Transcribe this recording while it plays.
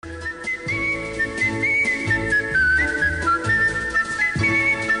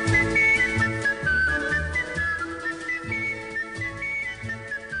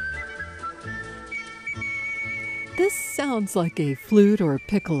sounds like a flute or a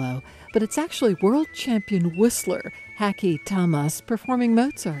piccolo, but it's actually world champion whistler Haki Tamas performing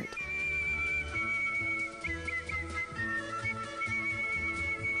Mozart.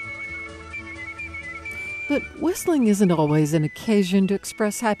 But whistling isn't always an occasion to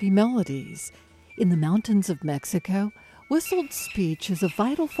express happy melodies. In the mountains of Mexico, whistled speech is a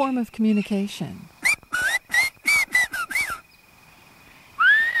vital form of communication.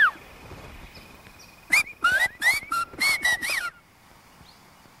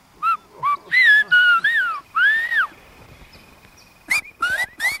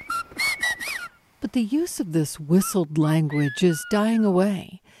 But the use of this whistled language is dying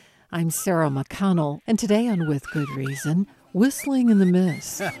away. I'm Sarah McConnell, and today on With Good Reason, whistling in the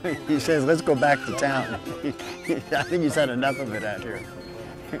mist. He says, let's go back to town. I think he's had enough of it out here.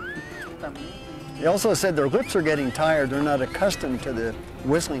 He also said their lips are getting tired. They're not accustomed to the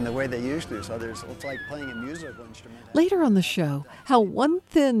whistling the way they used to, so it's like playing a musical instrument. Later on the show, how one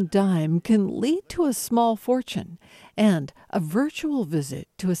thin dime can lead to a small fortune, and a virtual visit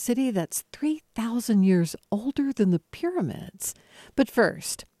to a city that's 3,000 years older than the pyramids. But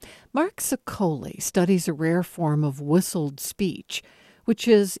first, Mark Sicoli studies a rare form of whistled speech, which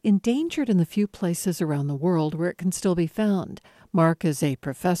is endangered in the few places around the world where it can still be found. Mark is a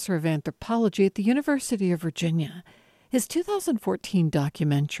professor of anthropology at the University of Virginia. His 2014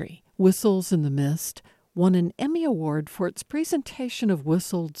 documentary, Whistles in the Mist, won an Emmy Award for its presentation of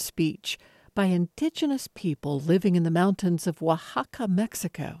whistled speech by indigenous people living in the mountains of Oaxaca,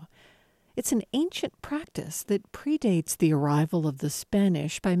 Mexico. It's an ancient practice that predates the arrival of the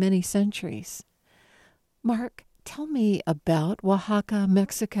Spanish by many centuries. Mark, tell me about Oaxaca,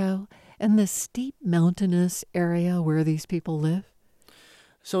 Mexico, and the steep mountainous area where these people live.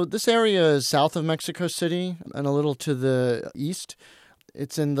 So this area is south of Mexico City and a little to the east.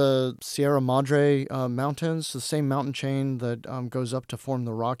 It's in the Sierra Madre Mountains, the same mountain chain that goes up to form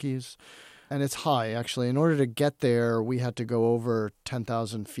the Rockies. And it's high, actually. In order to get there, we had to go over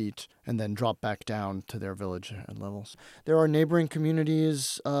 10,000 feet and then drop back down to their village levels. There are neighboring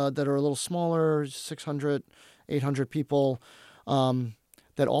communities that are a little smaller, 600, 800 people,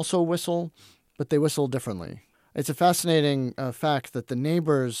 that also whistle, but they whistle differently. It's a fascinating fact that the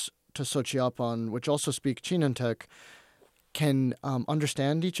neighbors to Xochiapan, which also speak Chinantec, can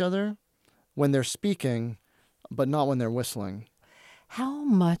understand each other when they're speaking, but not when they're whistling. How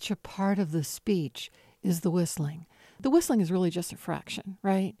much a part of the speech is the whistling? The whistling is really just a fraction,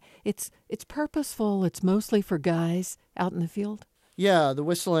 right? It's purposeful. It's mostly for guys out in the field. Yeah, the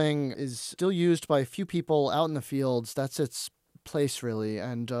whistling is still used by a few people out in the fields. That's its place, really,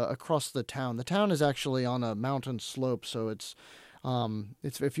 and across the town. The town is actually on a mountain slope, so it's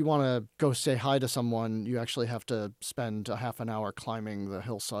if you want to go say hi to someone, you actually have to spend a half an hour climbing the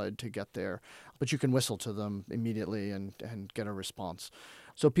hillside to get there. But you can whistle to them immediately and get a response.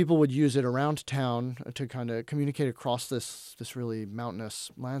 So people would use it around town to kind of communicate across this really mountainous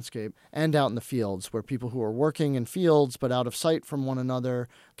landscape and out in the fields where people who are working in fields but out of sight from one another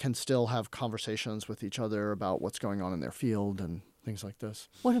can still have conversations with each other about what's going on in their field and things like this.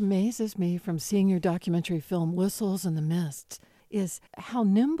 What amazes me from seeing your documentary film, Whistles in the Mist, is how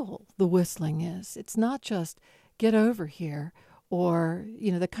nimble the whistling is. It's not just get over here or,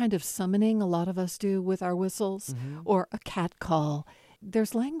 the kind of summoning a lot of us do with our whistles or a cat call.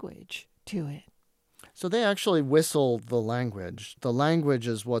 There's language to it. So they actually whistle the language. The language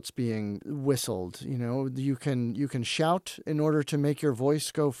is what's being whistled. You can shout in order to make your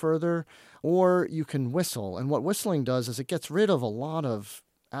voice go further, or you can whistle. And what whistling does is it gets rid of a lot of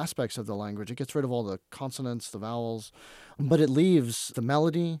aspects of the language. It gets rid of all the consonants, the vowels, but it leaves the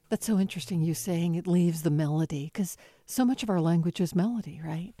melody. That's so interesting, you saying it leaves the melody, because so much of our language is melody,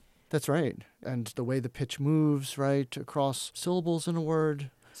 right? That's right. And the way the pitch moves, right, across syllables in a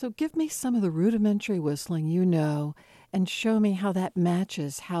word. So give me some of the rudimentary whistling and show me how that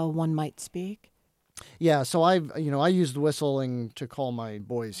matches how one might speak. Yeah, so I use the whistling to call my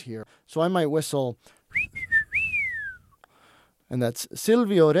boys here. So I might whistle, and that's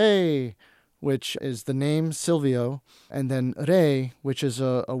Silvio Re, which is the name Silvio, and then Re, which is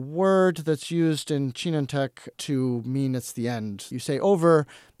a word that's used in Chinantec to mean it's the end. You say over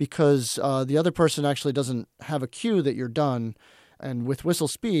because the other person actually doesn't have a cue that you're done. And with whistle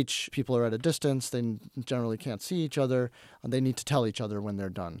speech, people are at a distance. They generally can't see each other. And they need to tell each other when they're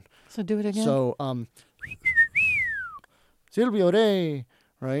done. So do it again. So, Silvio Re,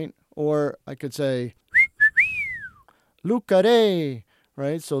 right? Or I could say, Luca Re,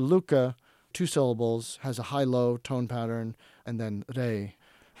 right? So Luca, 2 syllables, has a high-low tone pattern, and then Re.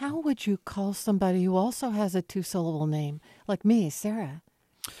 How would you call somebody who also has a 2-syllable name, like me, Sarah?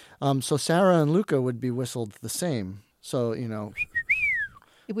 So Sarah and Luca would be whistled the same. So,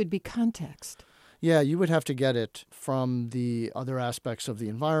 It would be context. yeah, you would have to get it from the other aspects of the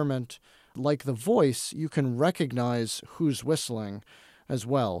environment. Like the voice, you can recognize who's whistling as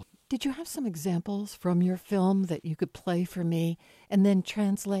well. Did you have some examples from your film that you could play for me and then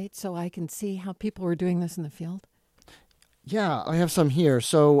translate so I can see how people were doing this in the field? Yeah, I have some here.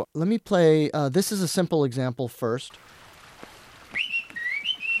 So let me play. This is a simple example first.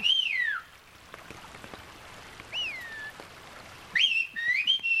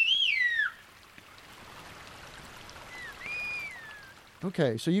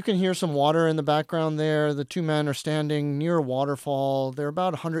 Okay, so you can hear some water in the background there. The two men are standing near a waterfall. They're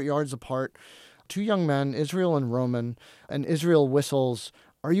about 100 yards apart. Two young men, Israel and Roman, and Israel whistles,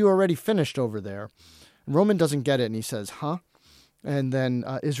 "Are you already finished over there?" Roman doesn't get it, and he says, "Huh?" And then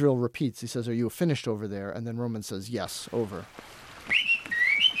Israel repeats. He says, "Are you finished over there?" And then Roman says, "Yes, over."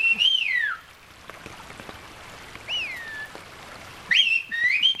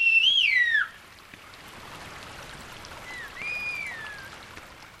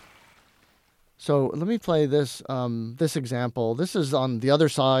 So let me play this this example. This is on the other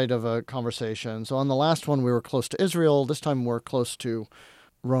side of a conversation. So on the last one, we were close to Israel. This time we're close to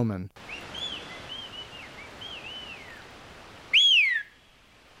Roman.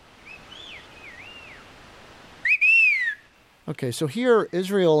 Okay, so here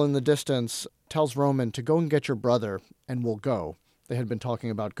Israel in the distance tells Roman to go and get your brother and we'll go. They had been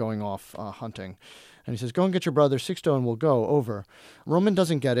talking about going off hunting. And he says, "Go and get your brother, Sixto, and we'll go, over." Roman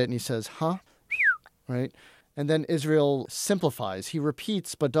doesn't get it and he says, "Huh?" Right? And then Israel simplifies. He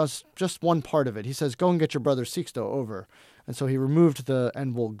repeats, but does just one part of it. He says, "Go and get your brother Sixto, over." And so he removed the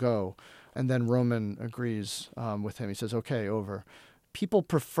 "and will go." And then Roman agrees with him. He says, "Okay, over." People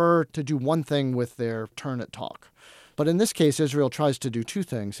prefer to do one thing with their turn at talk. But in this case, Israel tries to do two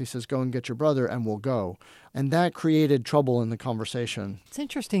things. He says, "Go and get your brother, and we'll go." And that created trouble in the conversation. It's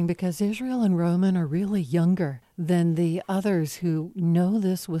interesting because Israel and Roman are really younger than the others who know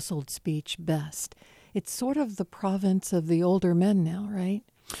this whistled speech best. It's sort of the province of the older men now, right?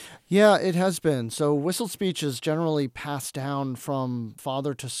 Yeah, it has been. So whistled speech is generally passed down from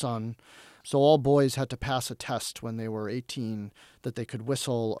father to son. So all boys had to pass a test when they were 18 that they could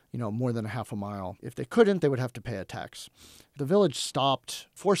whistle, more than a half a mile. If they couldn't, they would have to pay a tax. The village stopped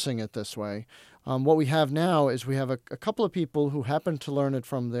forcing it this way. What we have now is we have a couple of people who happen to learn it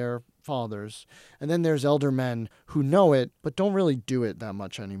from their fathers, and then there's elder men who know it but don't really do it that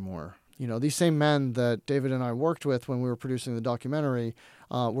much anymore. These same men that David and I worked with when we were producing the documentary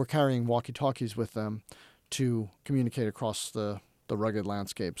were carrying walkie-talkies with them to communicate across the rugged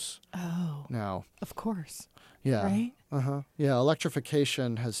landscapes. Oh, now. Of course. Yeah. Right? Yeah,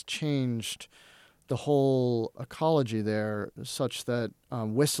 electrification has changed the whole ecology there such that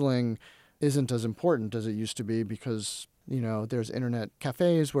whistling isn't as important as it used to be because, there's internet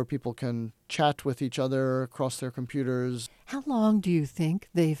cafes where people can chat with each other across their computers. How long do you think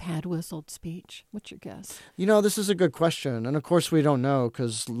they've had whistled speech? What's your guess? This is a good question. And of course we don't know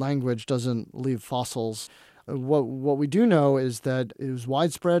because language doesn't leave fossils. What we do know is that it was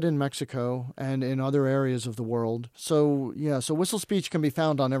widespread in Mexico and in other areas of the world. So whistle speech can be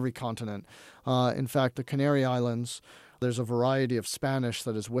found on every continent. In fact, the Canary Islands, there's a variety of Spanish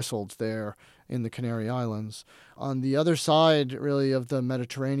that is whistled there in the Canary Islands. On the other side, really, of the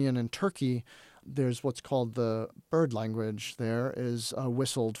Mediterranean and Turkey, there's what's called the bird language. There is a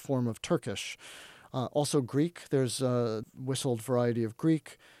whistled form of Turkish. Also Greek, there's a whistled variety of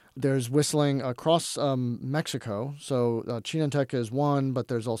Greek. There's whistling across Mexico. So Chinantec is one, but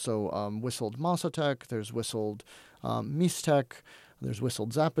there's also whistled Mazatec. There's whistled Mixtec. There's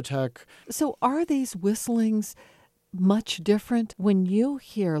whistled Zapotec. So are these whistlings much different? When you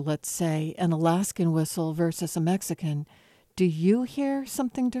hear, let's say, an Alaskan whistle versus a Mexican, do you hear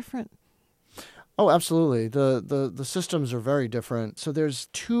something different? Oh, absolutely. The systems are very different. So there's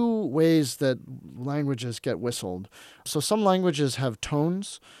two ways that languages get whistled. So some languages have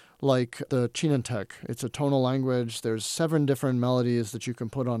tones, like the Chinantec. It's a tonal language. There's 7 different melodies that you can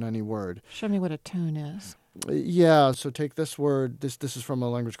put on any word. Show me what a tone is. Yeah, so take this word. This is from a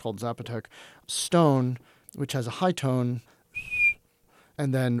language called Zapotec. Stone, which has a high tone,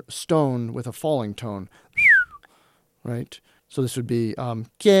 and then stone with a falling tone. Right? So this would be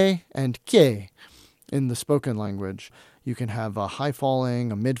que and que in the spoken language. You can have a high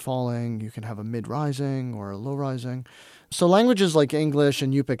falling, a mid falling, you can have a mid rising or a low rising. So languages like English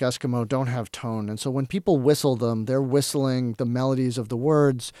and Yupik Eskimo don't have tone. And so when people whistle them, they're whistling the melodies of the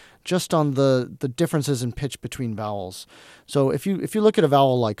words just on the differences in pitch between vowels. So if you look at a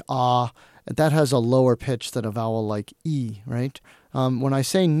vowel like ah, that has a lower pitch than a vowel like e, right? When I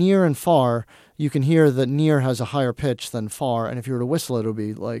say near and far, you can hear that near has a higher pitch than far, and if you were to whistle it would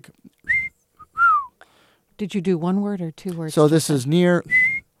be like. Did you do one word or 2 words? So this is near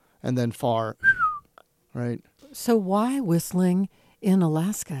and then far, right? So why whistling in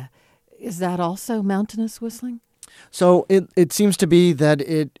Alaska? Is that also mountainous whistling? So it seems to be that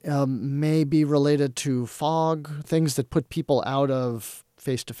it may be related to fog, things that put people out of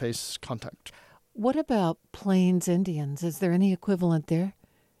face-to-face contact. What about Plains Indians? Is there any equivalent there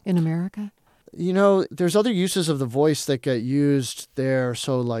in America? You know, there's other uses of the voice that get used there.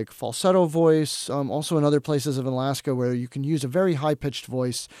 So like falsetto voice, also in other places of Alaska where you can use a very high-pitched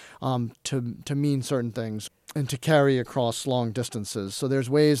voice to mean certain things and to carry across long distances. So there's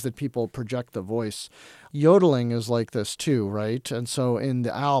ways that people project the voice. Yodeling is like this too, right? And so in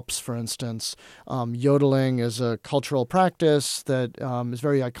the Alps, for instance, yodeling is a cultural practice that is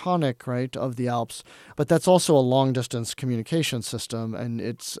very iconic, right, of the Alps. But that's also a long-distance communication system, and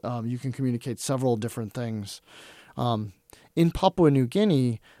it's you can communicate several different things. In Papua New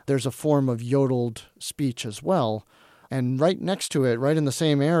Guinea, there's a form of yodeled speech as well. And right next to it, right in the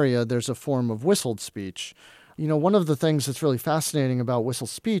same area, there's a form of whistled speech. You know, one of the things that's really fascinating about whistled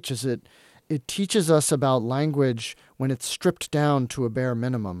speech is it teaches us about language when it's stripped down to a bare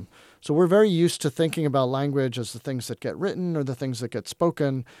minimum. So we're very used to thinking about language as the things that get written or the things that get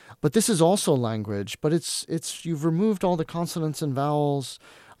spoken, but this is also language. But it's you've removed all the consonants and vowels,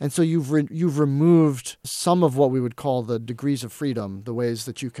 and so you've removed some of what we would call the degrees of freedom, the ways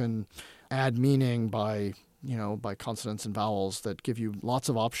that you can add meaning by consonants and vowels that give you lots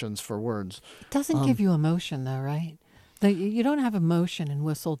of options for words. It doesn't give you emotion, though, right? You don't have emotion in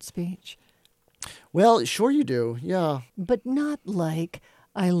whistled speech. Well, sure you do, yeah. But not like,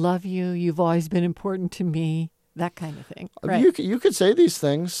 I love you, you've always been important to me, that kind of thing. Right. You could say these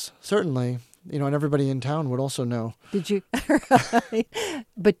things, certainly. You know, and everybody in town would also know. Did you?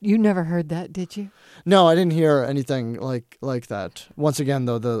 But you never heard that, did you? No, I didn't hear anything like that. Once again,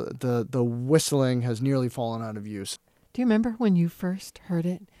 though, the whistling has nearly fallen out of use. Do you remember when you first heard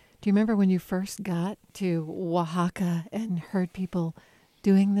it? Do you remember when you first got to Oaxaca and heard people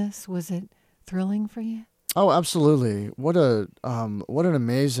doing this? Was it thrilling for you? Oh, absolutely. What an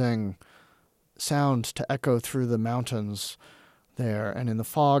amazing sound to echo through the mountains there, and in the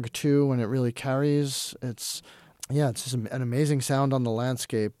fog too, when it really carries. It's just an amazing sound on the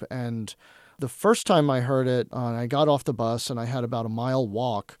landscape. And the first time I heard it, I got off the bus and I had about a mile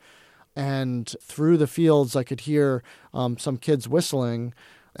walk, and through the fields I could hear some kids whistling,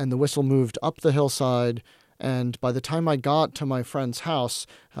 and the whistle moved up the hillside. And by the time I got to my friend's house,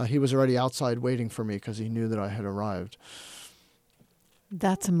 he was already outside waiting for me because he knew that I had arrived.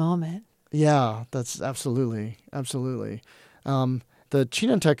 That's a moment. Yeah, that's absolutely. The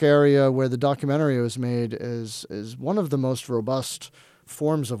Chinantec area where the documentary was made is one of the most robust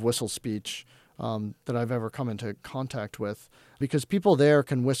forms of whistle speech that I've ever come into contact with, because people there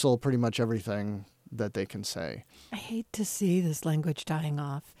can whistle pretty much everything that they can say. I hate to see this language dying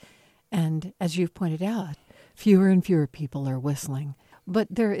off. And as you've pointed out, fewer and fewer people are whistling. But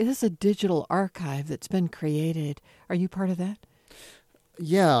there is a digital archive that's been created. Are you part of that?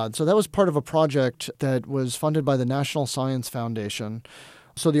 Yeah, so that was part of a project that was funded by the National Science Foundation.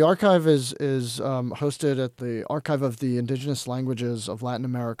 So the archive is hosted at the Archive of the Indigenous Languages of Latin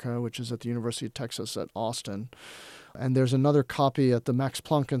America, which is at the University of Texas at Austin. And there's another copy at the Max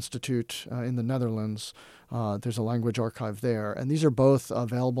Planck Institute in the Netherlands. There's a language archive there. And these are both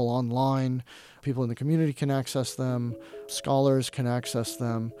available online. People in the community can access them. Scholars can access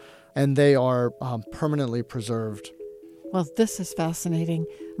them. And they are permanently preserved. Well, this is fascinating.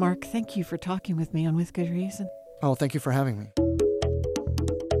 Mark, thank you for talking with me on With Good Reason. Oh, thank you for having me.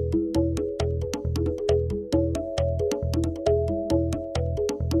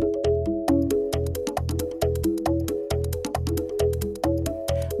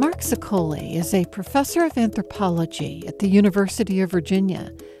 Mark Sicoli is a professor of anthropology at the University of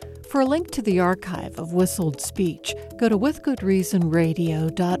Virginia. For a link to the archive of whistled speech, go to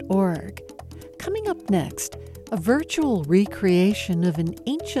withgoodreasonradio.org. Coming up next, a virtual recreation of an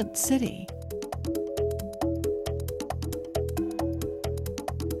ancient city.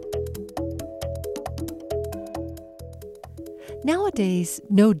 Nowadays,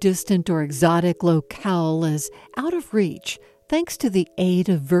 no distant or exotic locale is out of reach thanks to the aid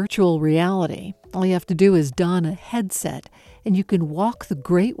of virtual reality. All you have to do is don a headset and you can walk the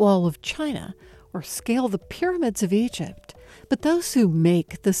Great Wall of China or scale the pyramids of Egypt. But those who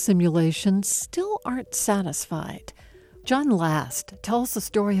make the simulation still aren't satisfied. John Last tells the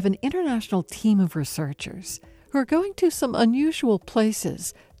story of an international team of researchers who are going to some unusual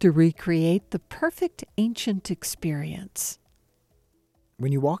places to recreate the perfect ancient experience.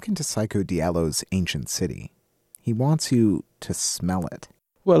 When you walk into Psycho Diallo's ancient city, he wants you to smell it.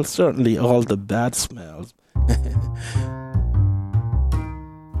 Well, certainly all the bad smells.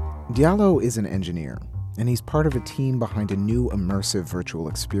 Diallo is an engineer, and he's part of a team behind a new immersive virtual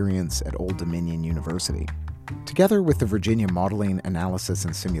experience at Old Dominion University. Together with the Virginia Modeling, Analysis,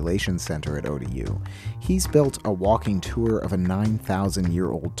 and Simulation Center at ODU, he's built a walking tour of a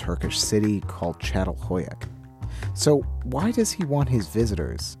 9,000-year-old Turkish city called Çatalhöyük. So why does he want his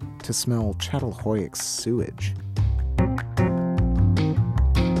visitors to smell Çatalhöyük's sewage?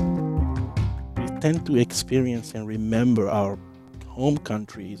 We tend to experience and remember our home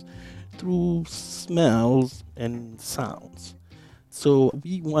countries through smells and sounds. So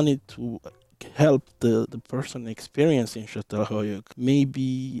we wanted to help the person experiencing Çatalhöyük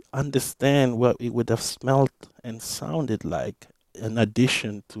maybe understand what it would have smelled and sounded like in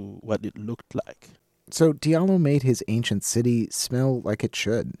addition to what it looked like. So Diallo made his ancient city smell like it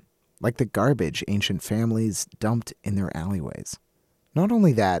should, like the garbage ancient families dumped in their alleyways. Not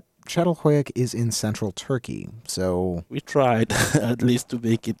only that, Çatalhöyük is in central Turkey, so... We tried at least to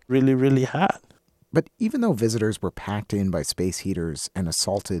make it really, really hot. But even though visitors were packed in by space heaters and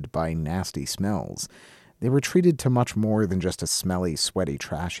assaulted by nasty smells, they were treated to much more than just a smelly, sweaty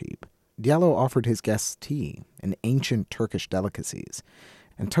trash heap. Diallo offered his guests tea and ancient Turkish delicacies,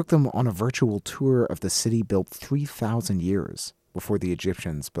 and took them on a virtual tour of the city built 3,000 years before the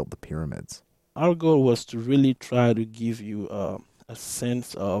Egyptians built the pyramids. Our goal was to really try to give you a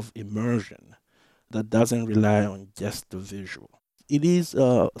sense of immersion that doesn't rely on just the visual. It is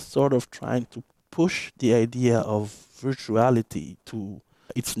sort of trying to push the idea of virtuality to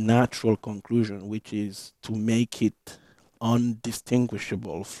its natural conclusion, which is to make it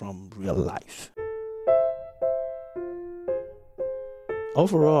undistinguishable from real life.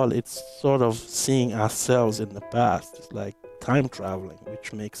 Overall, it's sort of seeing ourselves in the past. It's like time traveling,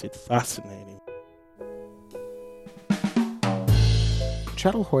 which makes it fascinating.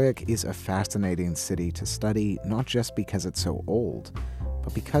 Çatalhöyük is a fascinating city to study, not just because it's so old,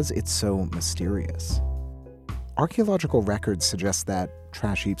 but because it's so mysterious. Archaeological records suggest that,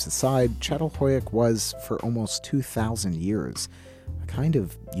 trash heaps aside, Çatalhöyük was, for almost 2,000 years, a kind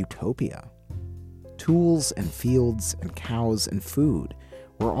of utopia. Tools and fields and cows and food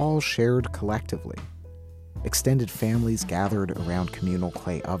were all shared collectively. Extended families gathered around communal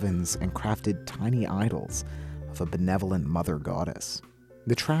clay ovens and crafted tiny idols of a benevolent mother goddess.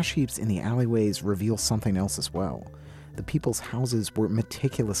 The trash heaps in the alleyways reveal something else as well. The people's houses were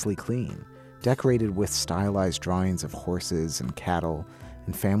meticulously clean, decorated with stylized drawings of horses and cattle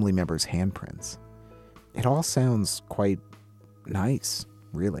and family members' handprints. It all sounds quite nice,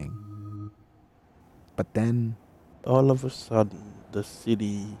 really. But then... all of a sudden, the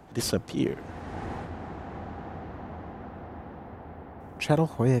city disappeared.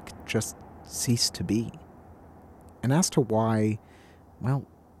 Çatalhöyük just ceased to be. And as to why, well,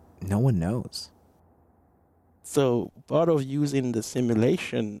 no one knows. So part of using the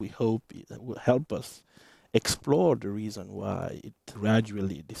simulation, we hope it will help us explore the reason why it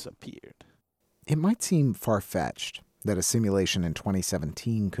gradually disappeared. It might seem far-fetched that a simulation in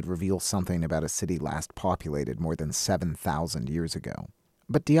 2017 could reveal something about a city last populated more than 7,000 years ago.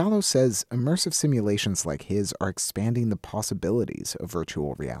 But Diallo says immersive simulations like his are expanding the possibilities of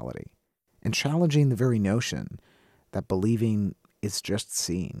virtual reality and challenging the very notion that believing is just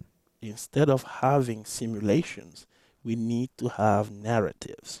seeing. Instead of having simulations, we need to have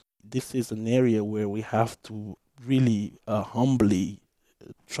narratives. This is an area where we have to really humbly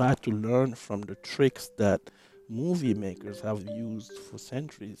try to learn from the tricks that movie makers have used for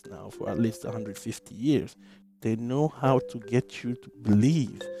centuries now, for at least 150 years. They know how to get you to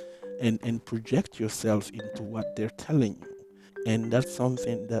believe and project yourself into what they're telling you. And that's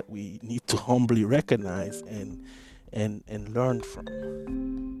something that we need to humbly recognize and learn from.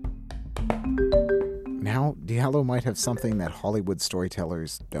 Now, Diallo might have something that Hollywood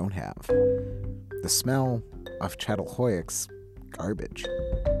storytellers don't have. The smell of Çatalhöyük's garbage.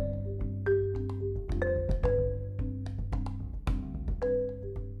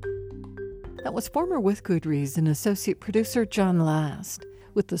 That was former With Good Reason associate producer John Last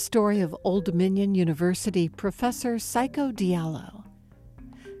with the story of Old Dominion University professor Psycho Diallo.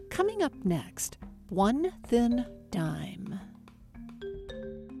 Coming up next, One Thin Dime.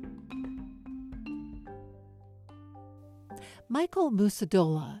 Michael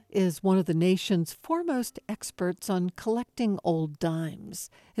Musadola is one of the nation's foremost experts on collecting old dimes.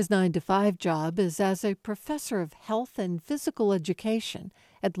 His 9-to-5 job is as a professor of health and physical education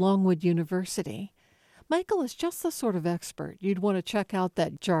at Longwood University. Michael is just the sort of expert you'd want to check out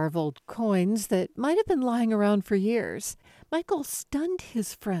that jar of old coins that might have been lying around for years. Michael stunned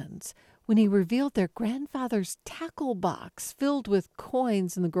his friends when he revealed their grandfather's tackle box filled with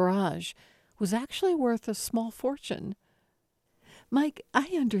coins in the garage was actually worth a small fortune. Mike,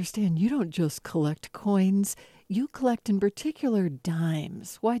 I understand you don't just collect coins. You collect in particular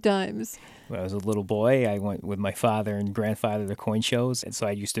dimes. Why dimes? When I was a little boy, I went with my father and grandfather to coin shows, and so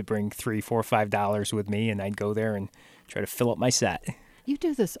I used to bring $3, $4, $5 with me, and I'd go there and try to fill up my set. You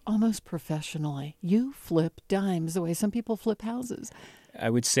do this almost professionally. You flip dimes the way some people flip houses. I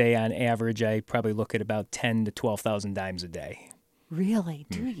would say on average, I probably look at about 10 to 12,000 dimes a day. Really?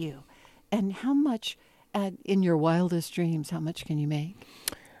 Do you? And how much, in your wildest dreams, how much can you make?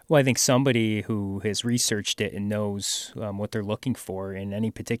 Well, I think somebody who has researched it and knows what they're looking for in any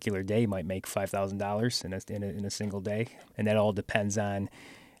particular day might make $5,000 in a single day. And that all depends on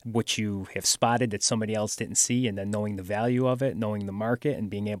what you have spotted that somebody else didn't see, and then knowing the value of it, knowing the market, and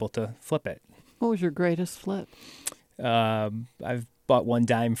being able to flip it. What was your greatest flip? I've bought one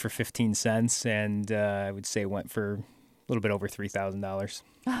dime for 15 cents, and I would say it went for a little bit over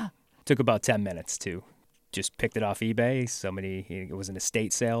 $3,000. Took about 10 minutes to just picked it off eBay. It was an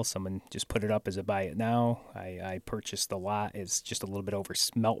estate sale. Someone just put it up as a buy it now. I purchased the lot. It's just a little bit over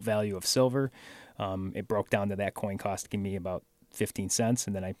smelt value of silver. It broke down to that coin costing me about 15 cents,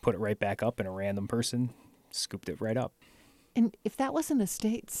 and then I put it right back up, and a random person scooped it right up. And if that was an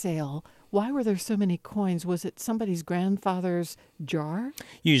estate sale, why were there so many coins? Was it somebody's grandfather's jar?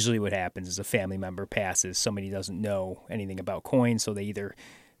 Usually what happens is a family member passes. Somebody doesn't know anything about coins, so they either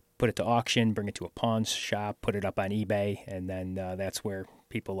put it to auction, bring it to a pawn shop, put it up on eBay, and then that's where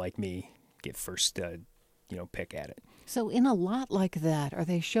people like me get first pick at it. So in a lot like that, are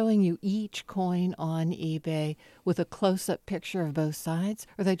they showing you each coin on eBay with a close-up picture of both sides?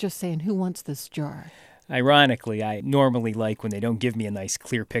 Or are they just saying, who wants this jar? Ironically, I normally like when they don't give me a nice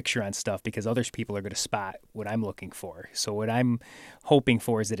clear picture on stuff because other people are going to spot what I'm looking for. So what I'm hoping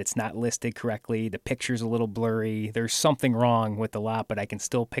for is that it's not listed correctly, the picture's a little blurry, there's something wrong with the lot, but I can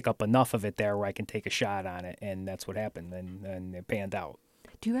still pick up enough of it there where I can take a shot on it, and that's what happened, and it panned out.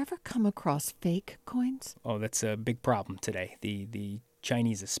 Do you ever come across fake coins? Oh, that's a big problem today. The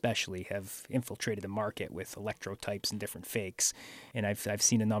Chinese especially have infiltrated the market with electrotypes and different fakes. And I've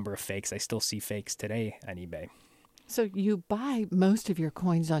seen a number of fakes. I still see fakes today on eBay. So you buy most of your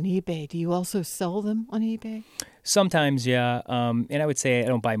coins on eBay. Do you also sell them on eBay? Sometimes, yeah. And I would say I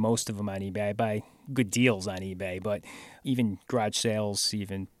don't buy most of them on eBay. I buy good deals on eBay. But even garage sales,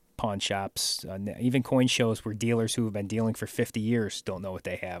 even pawn shops, even coin shows where dealers who have been dealing for 50 years don't know what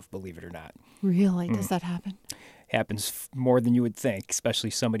they have, believe it or not. Really? Does that happen? Happens more than you would think,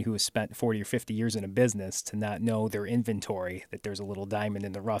 especially somebody who has spent 40 or 50 years in a business to not know their inventory, that there's a little diamond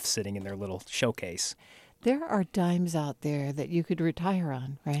in the rough sitting in their little showcase. There are dimes out there that you could retire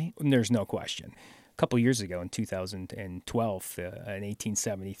on, right? And there's no question. A couple years ago in 2012, an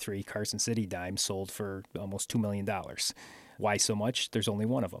 1873 Carson City dime sold for almost $2 million. Why so much? There's only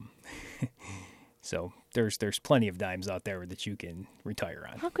one of them. So there's plenty of dimes out there that you can retire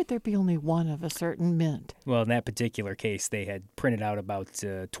on. How could there be only one of a certain mint? Well, in that particular case, they had printed out about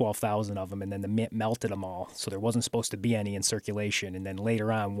 12,000 of them, and then the mint melted them all. So there wasn't supposed to be any in circulation. And then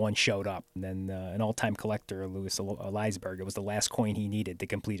later on, one showed up. And then an all-time collector, Louis Leisberg, it was the last coin he needed to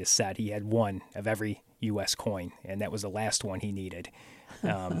complete a set. He had one of every U.S. coin, and that was the last one he needed.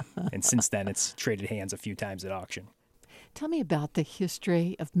 And since then, it's traded hands a few times at auction. Tell me about the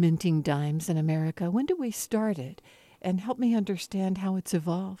history of minting dimes in America. When did we start it? And help me understand how it's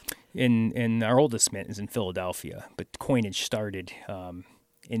evolved. In our oldest mint is in Philadelphia, but coinage started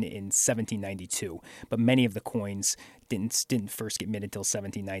in 1792. But many of the coins didn't first get minted until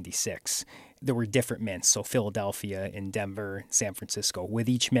 1796. There were different mints, so Philadelphia and Denver, San Francisco. With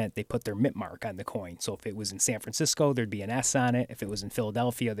each mint, they put their mint mark on the coin. So if it was in San Francisco, there'd be an S on it. If it was in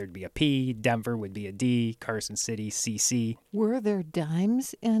Philadelphia, there'd be a P. Denver would be a D. Carson City, CC. Were there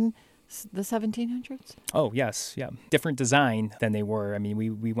dimes in the 1700s? Oh, yes, yeah. Different design than they were. I mean,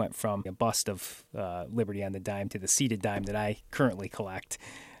 we went from a bust of Liberty on the dime to the seated dime that I currently collect,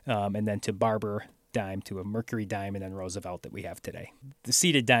 and then to Barber dime, to a Mercury dime, and then Roosevelt that we have today. The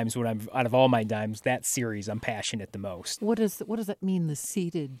seated dimes, out of all my dimes, that series I'm passionate the most. What does that mean, the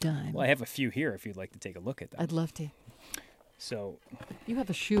seated dime? Well, I have a few here if you'd like to take a look at them. I'd love to. So you have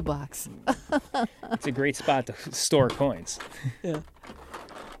a shoebox. It's a great spot to store coins. Yeah.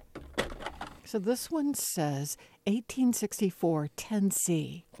 So this one says 1864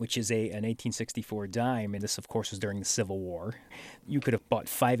 10C. Which is an 1864 dime, and this, of course, was during the Civil War. You could have bought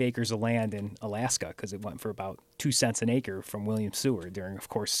 5 acres of land in Alaska because it went for about 2 cents an acre from William Seward during, of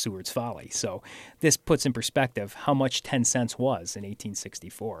course, Seward's Folly. So this puts in perspective how much 10 cents was in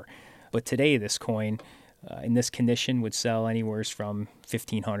 1864. But today, this coin, in this condition, would sell anywhere from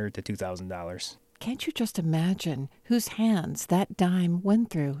 $1,500 to $2,000. Can't you just imagine whose hands that dime went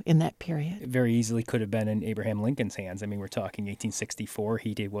through in that period? It very easily could have been in Abraham Lincoln's hands. I mean, we're talking 1864.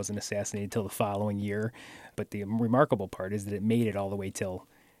 He wasn't assassinated till the following year. But the remarkable part is that it made it all the way till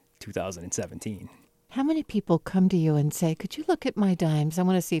 2017. How many people come to you and say, could you look at my dimes? I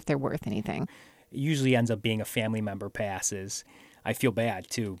want to see if they're worth anything. It usually ends up being a family member passes. I feel bad,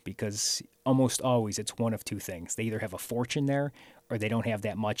 too, because almost always it's one of two things. They either have a fortune there or they don't have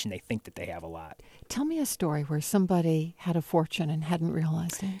that much and they think that they have a lot. Tell me a story where somebody had a fortune and hadn't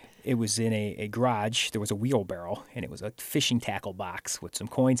realized it. It was in a garage. There was a wheelbarrow, and it was a fishing tackle box with some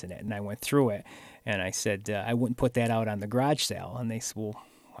coins in it. And I went through it, and I said, I wouldn't put that out on the garage sale. And they said, well,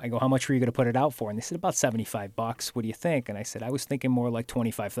 I go, how much were you going to put it out for? And they said, about $75. What do you think? And I said, I was thinking more like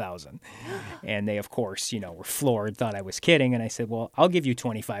 $25,000. And they, of course, were floored, thought I was kidding. And I said, well, I'll give you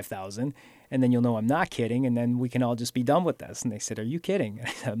 $25,000, and then you'll know I'm not kidding, and then we can all just be done with this. And they said, are you kidding? And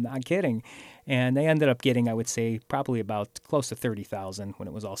I said, I'm not kidding. And they ended up getting, I would say, probably about close to $30,000 when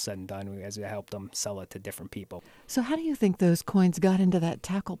it was all said and done, as we helped them sell it to different people. So how do you think those coins got into that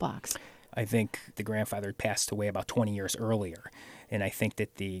tackle box? I think the grandfather had passed away about 20 years earlier. And I think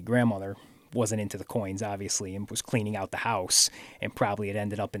that the grandmother wasn't into the coins, obviously, and was cleaning out the house. And probably it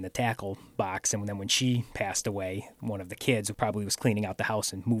ended up in the tackle box. And then when she passed away, one of the kids probably was cleaning out the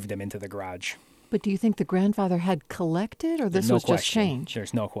house and moved them into the garage. But do you think the grandfather had collected, or this was just change?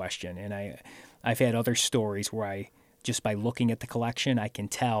 There's no question. And I've had other stories where just by looking at the collection, I can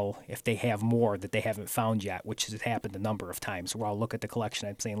tell if they have more that they haven't found yet, which has happened a number of times, where I'll look at the collection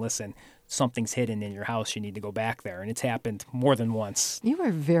and I'm saying, listen, something's hidden in your house. You need to go back there. And it's happened more than once. You are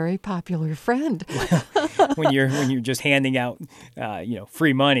a very popular friend. when you're just handing out,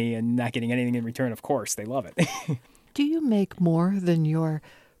 free money and not getting anything in return, of course, they love it. Do you make more than your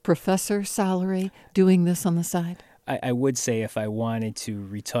professor salary doing this on the side? I would say if I wanted to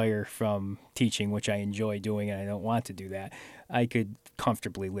retire from teaching, which I enjoy doing and I don't want to do that, I could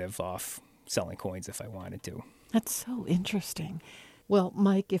comfortably live off selling coins if I wanted to. That's so interesting. Well,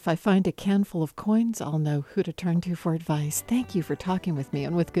 Mike, if I find a can full of coins, I'll know who to turn to for advice. Thank you for talking with me,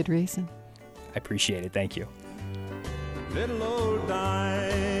 and with good reason. I appreciate it. Thank you. Little old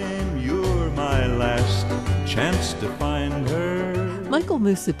dime, you're my last chance to find her. Michael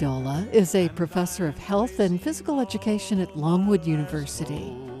Musadola is a professor of health and physical education at Longwood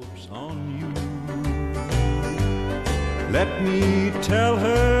University. Let me tell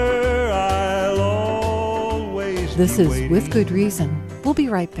her I'll always This be is waiting, With Good Reason. We'll be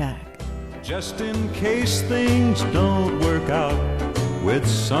right back. just in case things don't work out with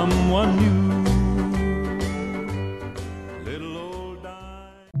someone new. Little old dime.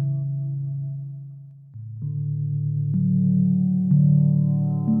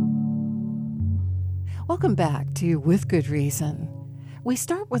 Welcome back to With Good Reason. We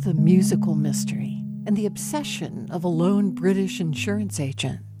start with a musical mystery and the obsession of a lone British insurance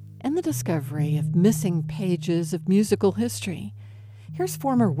agent and the discovery of missing pages of musical history. Here's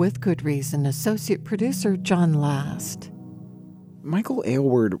former With Good Reason associate producer John Last. Michael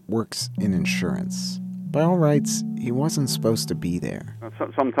Aylward works in insurance. By all rights, he wasn't supposed to be there.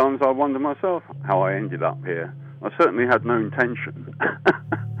 Sometimes I wonder myself how I ended up here. I certainly had no intention.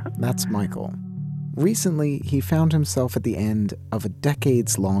 That's Michael. Recently, he found himself at the end of a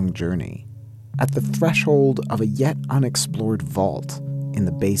decades-long journey, at the threshold of a yet unexplored vault in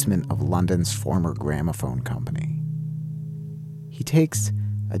the basement of London's former gramophone company. He takes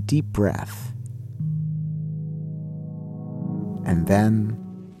a deep breath, and then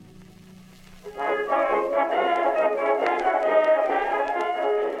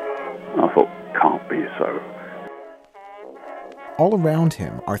I thought, can't be so. all around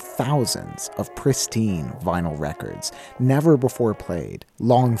him are thousands of pristine vinyl records, never before played,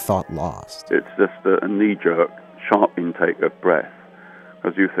 long thought lost. It's just a knee-jerk, sharp intake of breath,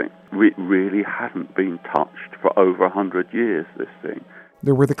 because you think, it really hadn't been touched for over 100 years, this thing.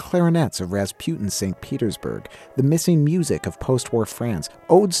 There were the clarinets of Rasputin's St. Petersburg, the missing music of post-war France,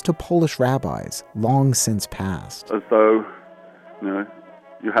 odes to Polish rabbis, long since past. As though,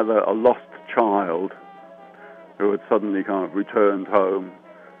 you had a lost child who had suddenly kind of returned home,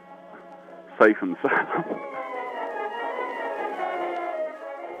 safe and sound.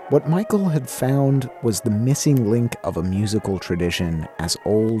 What Michael had found was the missing link of a musical tradition as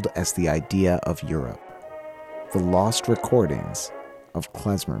old as the idea of Europe: the lost recordings of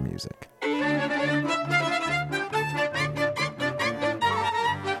klezmer music.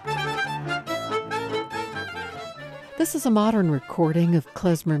 This is a modern recording of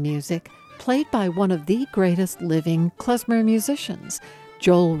klezmer music played by one of the greatest living klezmer musicians,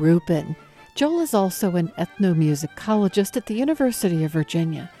 Joel Rubin. Joel is also an ethnomusicologist at the University of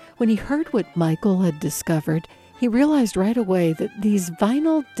Virginia. When he heard what Michael had discovered, he realized right away that these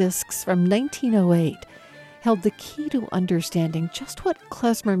vinyl discs from 1908 held the key to understanding just what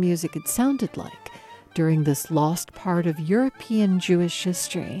klezmer music had sounded like during this lost part of European Jewish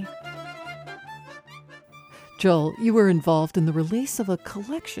history. Joel, you were involved in the release of a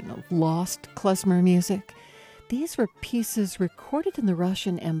collection of lost klezmer music. These were pieces recorded in the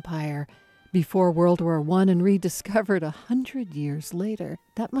Russian Empire before World War I and rediscovered 100 years later.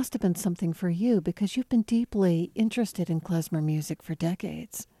 That must have been something for you because you've been deeply interested in klezmer music for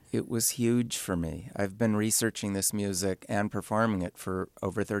decades. It was huge for me. I've been researching this music and performing it for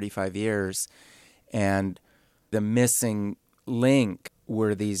over 35 years, and the missing link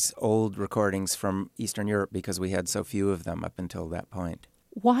were these old recordings from Eastern Europe because we had so few of them up until that point.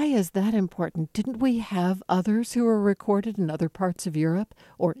 Why is that important? Didn't we have others who were recorded in other parts of Europe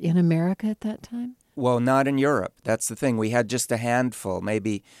or in America at that time? Well, not in Europe. That's the thing. We had just a handful.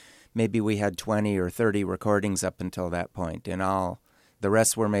 Maybe we had 20 or 30 recordings up until that point in all. The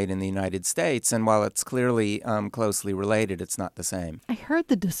rest were made in the United States, and while it's clearly closely related, it's not the same. I heard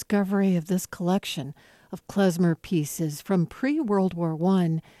the discovery of this collection of klezmer pieces from pre-World War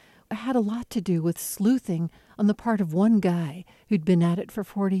I had a lot to do with sleuthing on the part of one guy who'd been at it for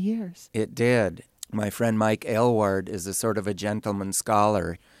 40 years. It did. My friend Mike Aylward is a sort of a gentleman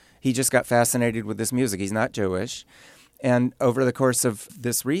scholar. He just got fascinated with this music. He's not Jewish. And over the course of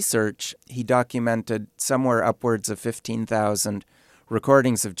this research, he documented somewhere upwards of 15,000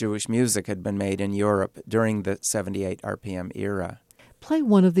 recordings of Jewish music had been made in Europe during the 78 RPM era. Play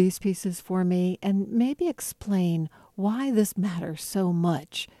one of these pieces for me and maybe explain why this matters so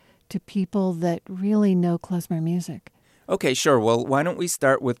much to people that really know klezmer music. Okay, sure. Well, why don't we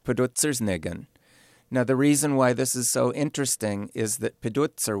start with Pedutzer's Nigun? Now, the reason why this is so interesting is that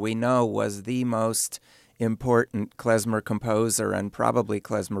Pedutzer, we know, was the most important klezmer composer and probably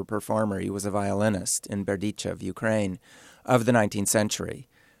klezmer performer. He was a violinist in Berdichev, Ukraine, of the 19th century.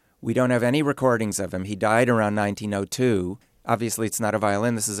 We don't have any recordings of him. He died around 1902. Obviously, it's not a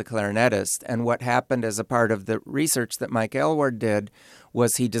violin. This is a clarinetist. And what happened as a part of the research that Mike Aylward did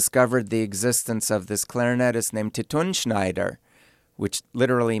was he discovered the existence of this clarinetist named Titun-Schneider, which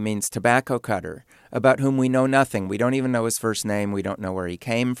literally means tobacco cutter, about whom we know nothing. We don't even know his first name. We don't know where he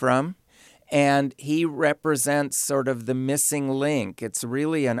came from. And he represents sort of the missing link. It's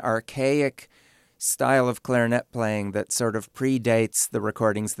really an archaic style of clarinet playing that sort of predates the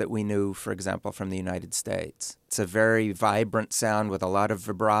recordings that we knew, for example, from the United States. It's a very vibrant sound with a lot of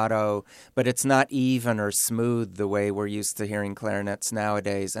vibrato, but it's not even or smooth the way we're used to hearing clarinets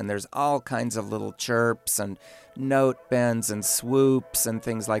nowadays. And there's all kinds of little chirps and note bends and swoops and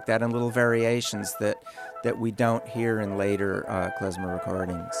things like that, and little variations that we don't hear in later klezmer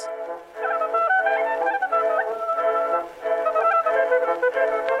recordings.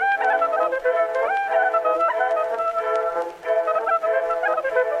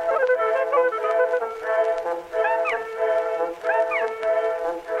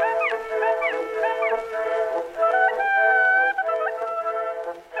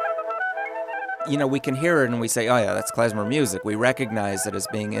 You know, we can hear it and we say, oh yeah, that's klezmer music. We recognize it as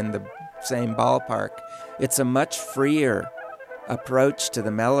being in the same ballpark. It's a much freer approach to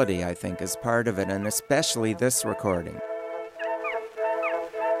the melody, I think, is part of it, and especially this recording.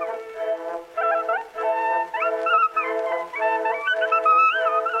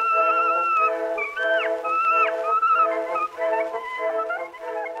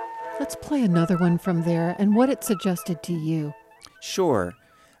 Let's play another one from there and what it suggested to you. Sure.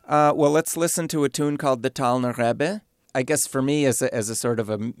 Well, let's listen to a tune called the Talner Rebbe. I guess for me, as a sort of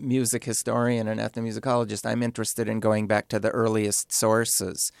a music historian and ethnomusicologist, I'm interested in going back to the earliest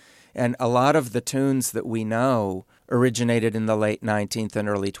sources. And a lot of the tunes that we know originated in the late 19th and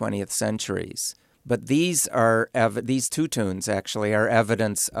early 20th centuries. But these two tunes, actually, are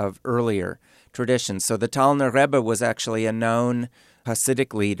evidence of earlier traditions. So the Talner Rebbe was actually a known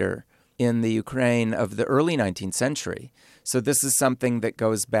Hasidic leader in the Ukraine of the early 19th century. So this is something that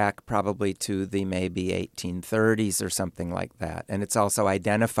goes back probably to the maybe 1830s or something like that. And it's also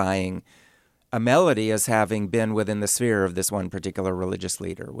identifying a melody as having been within the sphere of this one particular religious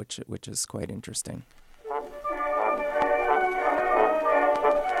leader, which is quite interesting.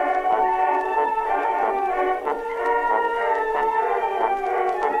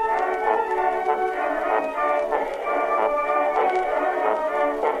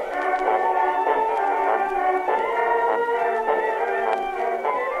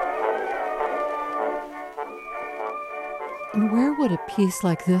 piece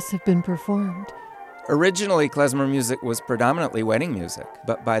like this have been performed? Originally, klezmer music was predominantly wedding music,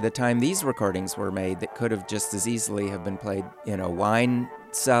 but by the time these recordings were made, it could have just as easily have been played in a wine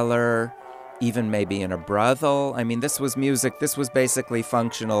cellar, even maybe in a brothel. I mean, this was music, this was basically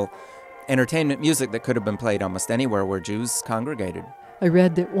functional entertainment music that could have been played almost anywhere where Jews congregated. I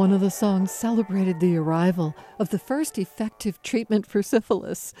read that one of the songs celebrated the arrival of the first effective treatment for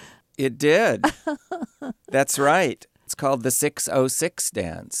syphilis. It did. That's right. It's called the 606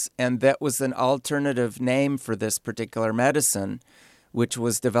 dance, and that was an alternative name for this particular medicine, which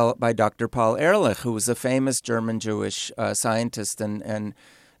was developed by Dr. Paul Ehrlich, who was a famous German-Jewish scientist and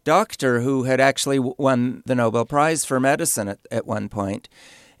doctor who had actually won the Nobel Prize for medicine at one point.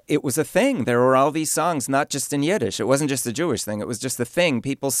 It was a thing. There were all these songs, not just in Yiddish. It wasn't just a Jewish thing. It was just a thing,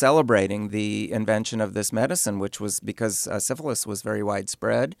 people celebrating the invention of this medicine, which was because syphilis was very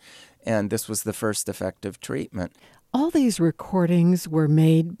widespread, and this was the first effective treatment. All these recordings were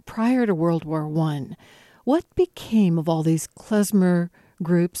made prior to World War I. What became of all these klezmer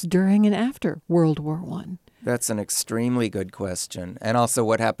groups during and after World War I? That's an extremely good question. And also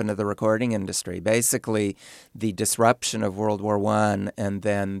what happened to the recording industry. Basically, the disruption of World War I and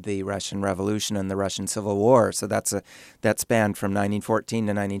then the Russian Revolution and the Russian Civil War, so that spanned from 1914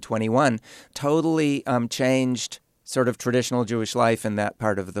 to 1921, totally changed sort of traditional Jewish life in that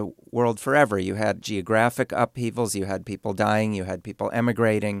part of the world forever. You had geographic upheavals, you had people dying, you had people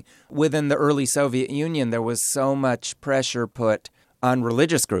emigrating. Within the early Soviet Union, there was so much pressure put on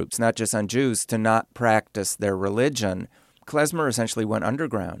religious groups, not just on Jews, to not practice their religion. Klezmer essentially went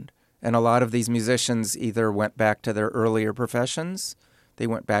underground. And a lot of these musicians either went back to their earlier professions, they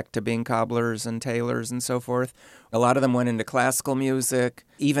went back to being cobblers and tailors and so forth. A lot of them went into classical music.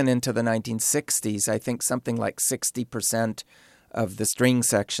 Even into the 1960s, I think something like 60% of the string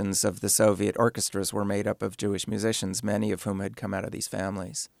sections of the Soviet orchestras were made up of Jewish musicians, many of whom had come out of these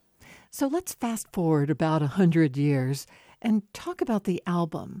families. So let's fast forward about 100 years and talk about the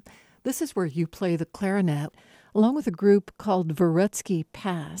album. This is where you play the clarinet, along with a group called Dvoretsky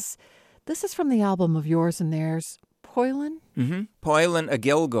Pass. This is from the album of yours and theirs, Poilin? Mm-hmm. Poilin, a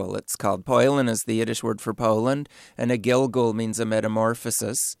Gilgul, it's called. Poilin is the Yiddish word for Poland, and a Gilgul means a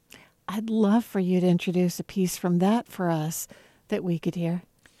metamorphosis. I'd love for you to introduce a piece from that for us that we could hear.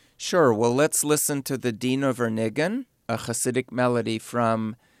 Sure. Well, let's listen to the Dino Vernigan, a Hasidic melody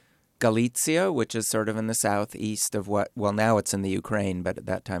from Galicia, which is sort of in the southeast of now it's in the Ukraine, but at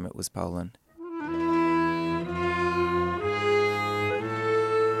that time it was Poland.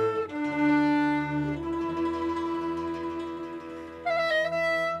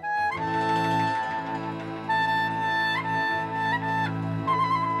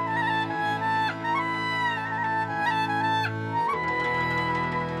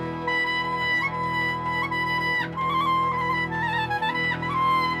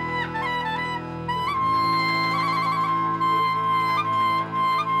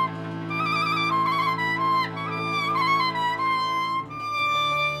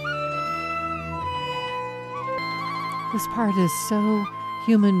 This part is so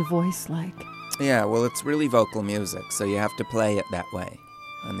human voice-like. Yeah, well, it's really vocal music, so you have to play it that way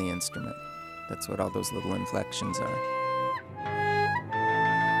on the instrument. That's what all those little inflections are.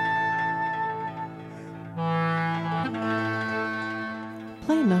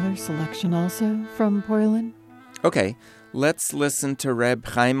 Play another selection also from Poilin. Okay, let's listen to Reb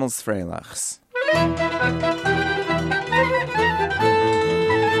Chaimels Freilachs.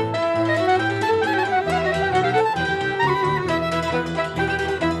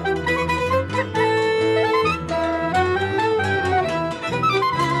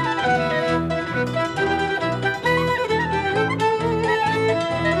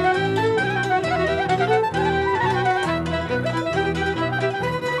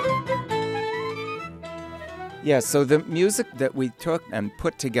 Yeah, so the music that we took and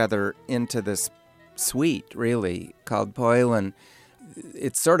put together into this suite, really, called Poilin,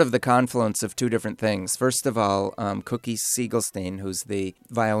 it's sort of the confluence of two different things. First of all, Cookie Siegelstein, who's the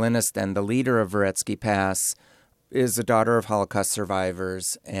violinist and the leader of Dvoretsky Pass, is a daughter of Holocaust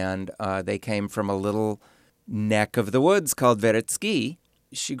survivors, and they came from a little neck of the woods called Dvoretsky.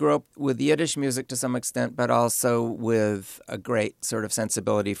 She grew up with Yiddish music to some extent, but also with a great sort of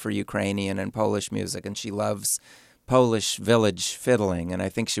sensibility for Ukrainian and Polish music, and she loves Polish village fiddling, and I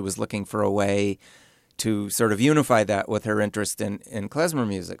think she was looking for a way to sort of unify that with her interest in klezmer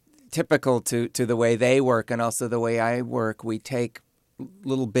music. Typical to the way they work and also the way I work, we take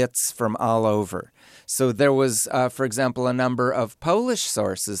little bits from all over. So there was, for example, a number of Polish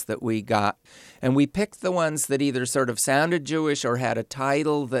sources that we got, and we picked the ones that either sort of sounded Jewish or had a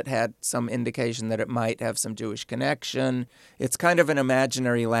title that had some indication that it might have some Jewish connection. It's kind of an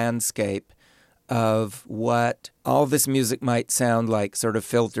imaginary landscape of what all this music might sound like, sort of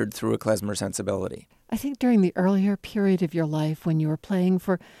filtered through a klezmer sensibility. I think during the earlier period of your life when you were playing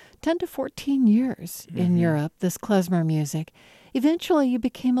for 10 to 14 years in Europe, this klezmer music, eventually you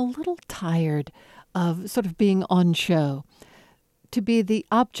became a little tired of sort of being on show, to be the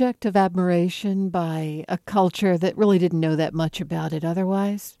object of admiration by a culture that really didn't know that much about it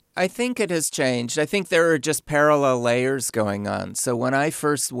otherwise. I think it has changed. I think there are just parallel layers going on. So when I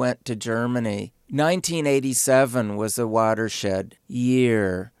first went to Germany, 1987 was a watershed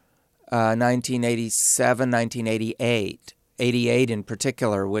year. 1987, 1988, 88 in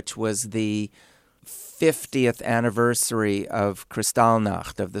particular, which was the 50th anniversary of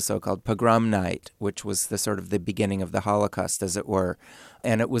Kristallnacht, of the so-called pogrom night, which was the sort of the beginning of the Holocaust, as it were.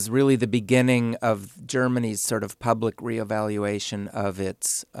 And it was really the beginning of Germany's sort of public reevaluation of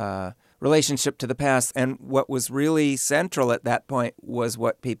its relationship to the past. And what was really central at that point was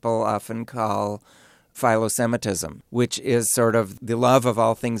what people often call philo-Semitism, which is sort of the love of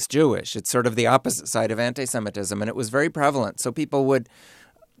all things Jewish. It's sort of the opposite side of anti-Semitism, and it was very prevalent. So people would,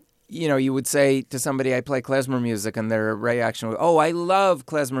 you would say to somebody, I play klezmer music, and their reaction would, oh, I love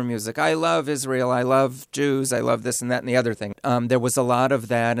klezmer music. I love Israel. I love Jews. I love this and that and the other thing. There was a lot of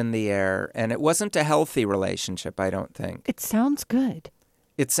that in the air, and it wasn't a healthy relationship, I don't think. It sounds good.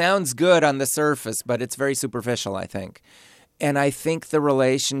 It sounds good on the surface, but it's very superficial, I think. And I think the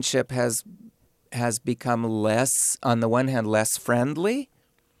relationship has become less, on the one hand, less friendly.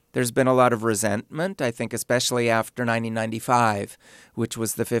 There's been a lot of resentment, I think, especially after 1995, which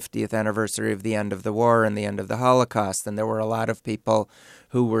was the 50th anniversary of the end of the war and the end of the Holocaust. And there were a lot of people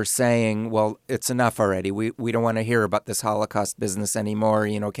who were saying, well, it's enough already. We don't want to hear about this Holocaust business anymore.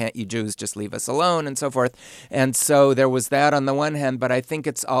 Can't you Jews just leave us alone and so forth. And so there was that on the one hand, but I think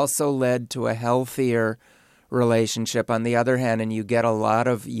it's also led to a healthier relationship on the other hand, and you get a lot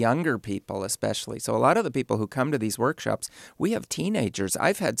of younger people especially. So a lot of the people who come to these workshops, we have teenagers.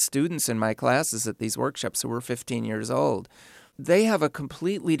 I've had students in my classes at these workshops who were 15 years old. They have a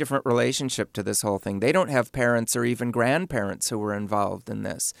completely different relationship to this whole thing. They don't have parents or even grandparents who were involved in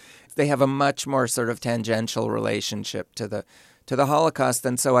this. They have a much more sort of tangential relationship to the Holocaust,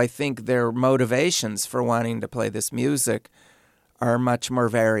 and so I think their motivations for wanting to play this music are much more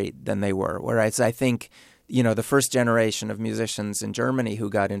varied than they were. Whereas I think the first generation of musicians in Germany who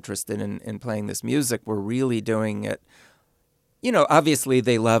got interested in playing this music were really doing it. Obviously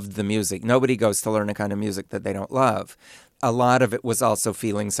they loved the music. Nobody goes to learn a kind of music that they don't love. A lot of it was also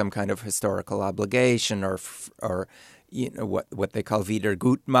feeling some kind of historical obligation or what they call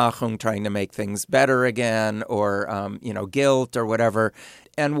Wiedergutmachung, trying to make things better again, or, guilt or whatever.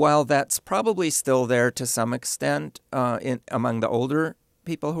 And while that's probably still there to some extent among the older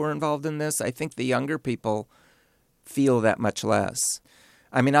people who are involved in this, I think the younger people feel that much less.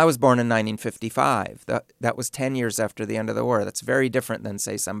 I mean, I was born in 1955. That was 10 years after the end of the war. That's very different than,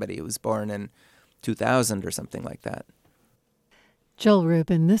 say, somebody who was born in 2000 or something like that. Joel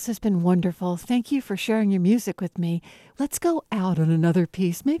Rubin, this has been wonderful. Thank you for sharing your music with me. Let's go out on another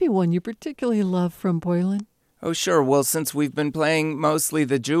piece, maybe one you particularly love from Poilin. Oh, sure. Well, since we've been playing mostly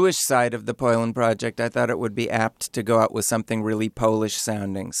the Jewish side of the Poilin project, I thought it would be apt to go out with something really Polish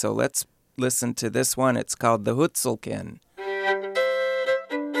sounding. So let's listen to this one. It's called the Hutzelkin.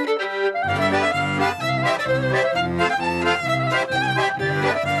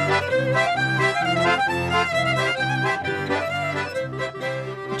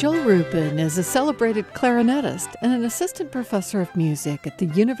 Joel Rubin is a celebrated clarinetist and an assistant professor of music at the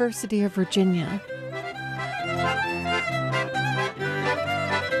University of Virginia.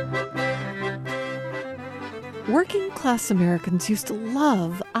 Working-class Americans used to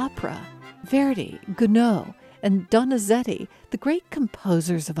love opera. Verdi, Gounod, and Donizetti, the great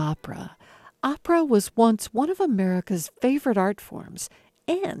composers of opera. Opera was once one of America's favorite art forms,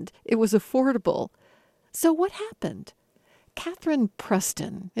 and it was affordable. So what happened? Catherine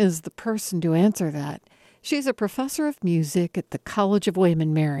Preston is the person to answer that. She's a professor of music at the College of William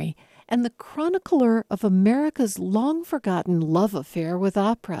and Mary and the chronicler of America's long-forgotten love affair with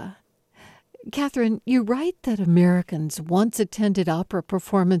opera. Catherine, you write that Americans once attended opera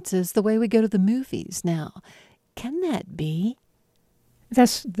performances the way we go to the movies now. Can that be?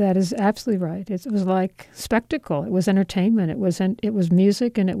 That is absolutely right. It was like spectacle. It was entertainment. It was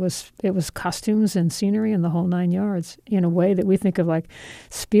music, and it was costumes and scenery and the whole 9 yards in a way that we think of like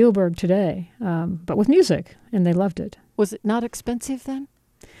Spielberg today, but with music, and they loved it. Was it not expensive then?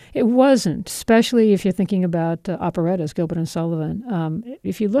 It wasn't, especially if you're thinking about operettas, Gilbert and Sullivan.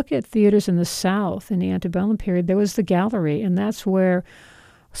 If you look at theaters in the South in the antebellum period, there was the gallery, and that's where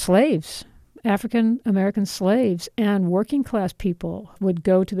slaves, African-American slaves and working class people would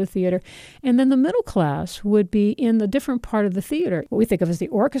go to the theater. And then the middle class would be in the different part of the theater, what we think of as the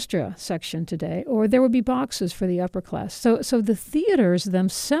orchestra section today, or there would be boxes for the upper class. So the theaters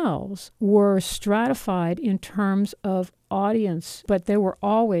themselves were stratified in terms of audience, but there were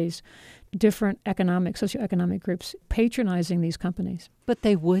always different socioeconomic groups patronizing these companies. But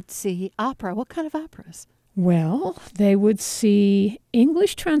they would see opera. What kind of operas? Well, they would see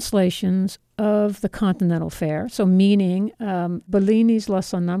English translations of the Continental Fare, so meaning Bellini's La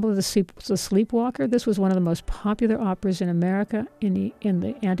Sonnambula, the Sleepwalker. This was one of the most popular operas in America in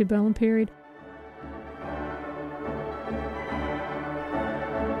the antebellum period.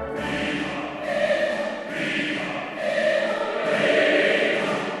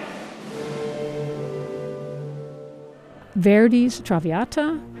 Verdi's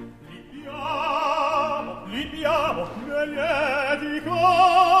Traviata.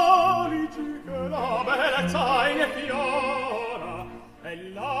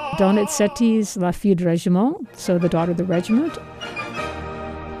 Donizetti's La Fille du Régiment, so the Daughter of the Regiment.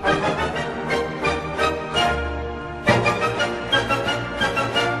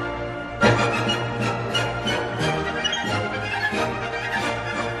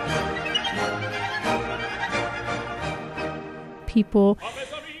 People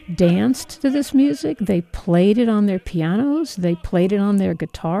danced to this music. They played it on their pianos. They played it on their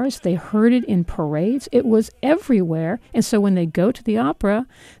guitars. They heard it in parades. It was everywhere. And so when they go to the opera,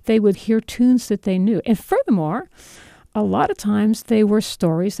 they would hear tunes that they knew. And furthermore, a lot of times they were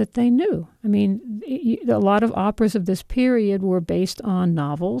stories that they knew. I mean, a lot of operas of this period were based on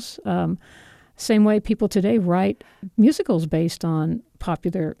novels. Same way people today write musicals based on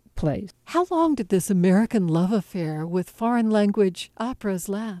popular plays. How long did this American love affair with foreign language operas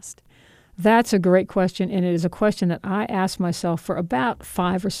last? That's a great question, and it is a question that I asked myself for about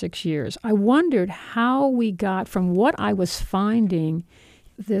 5 or 6 years. I wondered how we got from what I was finding,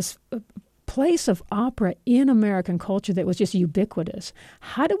 this place of opera in American culture that was just ubiquitous.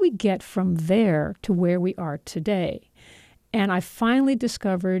 How do we get from there to where we are today? And I finally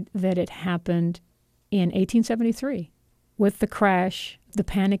discovered that it happened in 1873 with the crash, the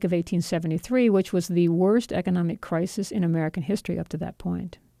Panic of 1873, which was the worst economic crisis in American history up to that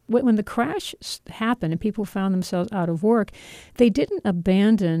point. When the crash happened and people found themselves out of work, they didn't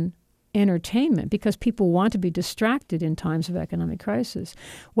abandon entertainment because people want to be distracted in times of economic crisis.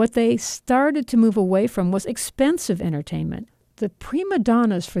 What they started to move away from was expensive entertainment. The prima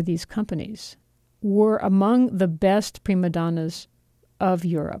donnas for these companies were among the best prima donnas of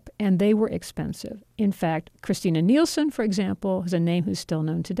Europe, and they were expensive. In fact, Christina Nielsen, for example, is a name who's still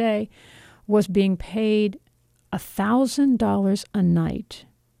known today, was being paid $1,000 a night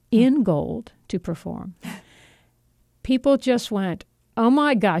in gold to perform. People just went, oh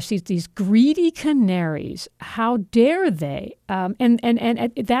my gosh, these greedy canaries, how dare they? And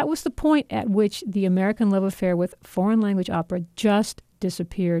that was the point at which the American love affair with foreign language opera just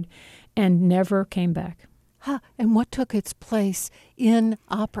disappeared and never came back. And what took its place in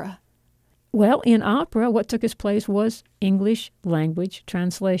opera? Well, in opera, what took its place was English language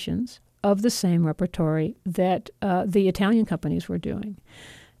translations of the same repertory that the Italian companies were doing.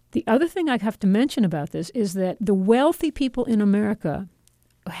 The other thing I have to mention about this is that the wealthy people in America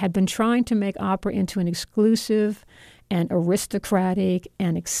had been trying to make opera into an exclusive and aristocratic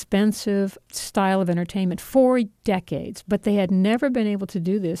and expensive style of entertainment for decades, but they had never been able to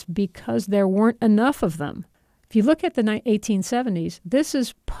do this because there weren't enough of them. If you look at the 1870s, this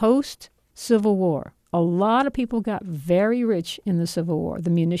is post-Civil War. A lot of people got very rich in the Civil War. The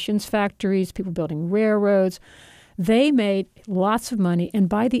munitions factories, people building railroads, they made lots of money, and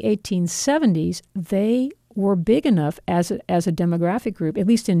by the 1870s, they were big enough as a demographic group, at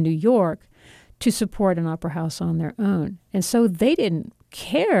least in New York, to support an opera house on their own. And so they didn't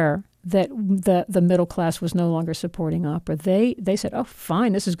care that the middle class was no longer supporting opera. They said, oh,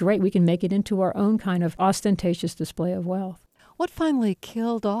 fine, this is great. We can make it into our own kind of ostentatious display of wealth. What finally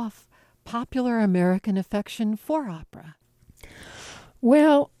killed off popular American affection for opera?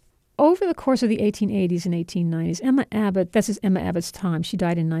 Well, over the course of the 1880s and 1890s, Emma Abbott, this is Emma Abbott's time, she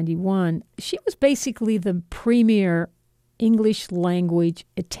died in 91, she was basically the premier English language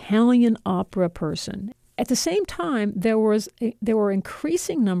Italian opera person. At the same time, there were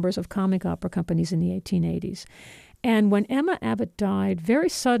increasing numbers of comic opera companies in the 1880s. And when Emma Abbott died very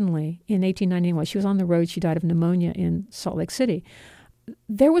suddenly in 1891, she was on the road, she died of pneumonia in Salt Lake City,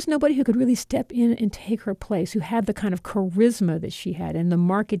 there was nobody who could really step in and take her place, who had the kind of charisma that she had and the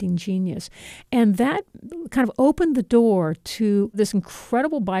marketing genius. And that kind of opened the door to this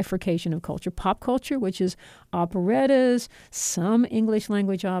incredible bifurcation of culture. Pop culture, which is operettas, some English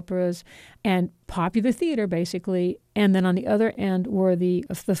language operas, and popular theater, basically. And then on the other end were the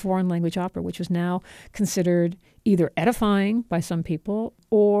foreign language opera, which was now considered either edifying by some people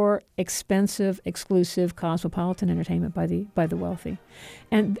or expensive, exclusive, cosmopolitan entertainment by the wealthy.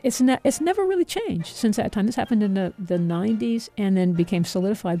 And it's never really changed since that time. This happened in the 90s and then became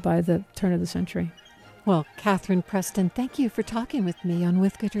solidified by the turn of the century. Well, Catherine Preston, thank you for talking with me on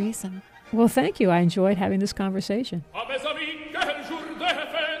With Good Reason. Well, thank you. I enjoyed having this conversation.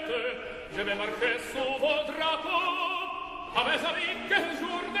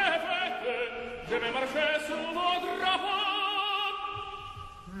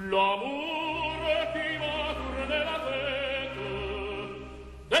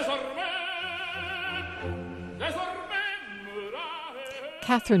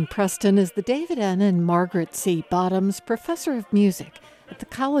 Catherine Preston is the David N. and Margaret C. Bottoms Professor of Music at the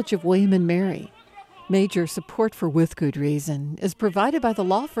College of William and Mary. Major support for With Good Reason is provided by the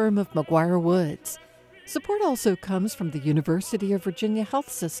law firm of McGuire Woods. Support also comes from the University of Virginia Health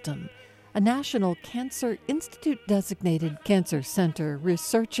System, a National Cancer Institute-designated cancer center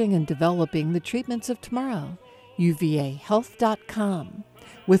researching and developing the treatments of tomorrow. UVAHealth.com.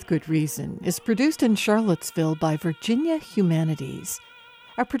 With Good Reason is produced in Charlottesville by Virginia Humanities.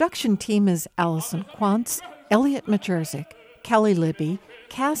 Our production team is Allison Quantz, Elliot Majerzik, Kelly Libby,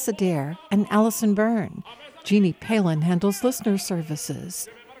 Cass Adair, and Allison Byrne. Jeannie Palin handles listener services.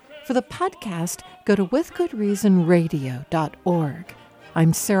 For the podcast, go to withgoodreasonradio.org.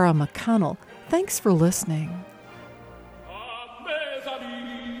 I'm Sarah McConnell. Thanks for listening.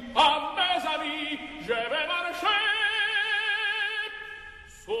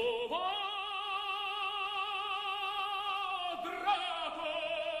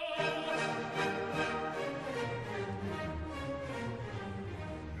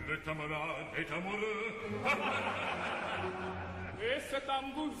 Camarade est amoureux et c'est un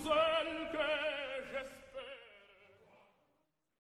boussole que